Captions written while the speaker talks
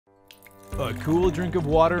A cool drink of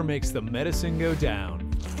water makes the medicine go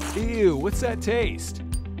down. Ew, what's that taste?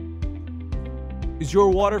 Is your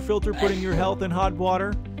water filter putting your health in hot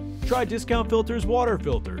water? Try Discount Filters water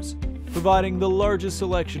filters. Providing the largest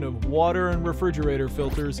selection of water and refrigerator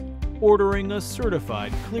filters, ordering a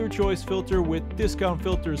certified ClearChoice filter with Discount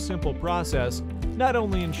Filters' simple process not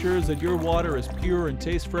only ensures that your water is pure and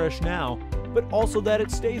tastes fresh now, but also that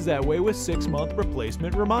it stays that way with 6-month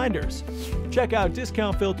replacement reminders. Check out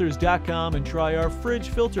discountfilters.com and try our fridge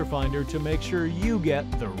filter finder to make sure you get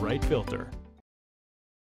the right filter.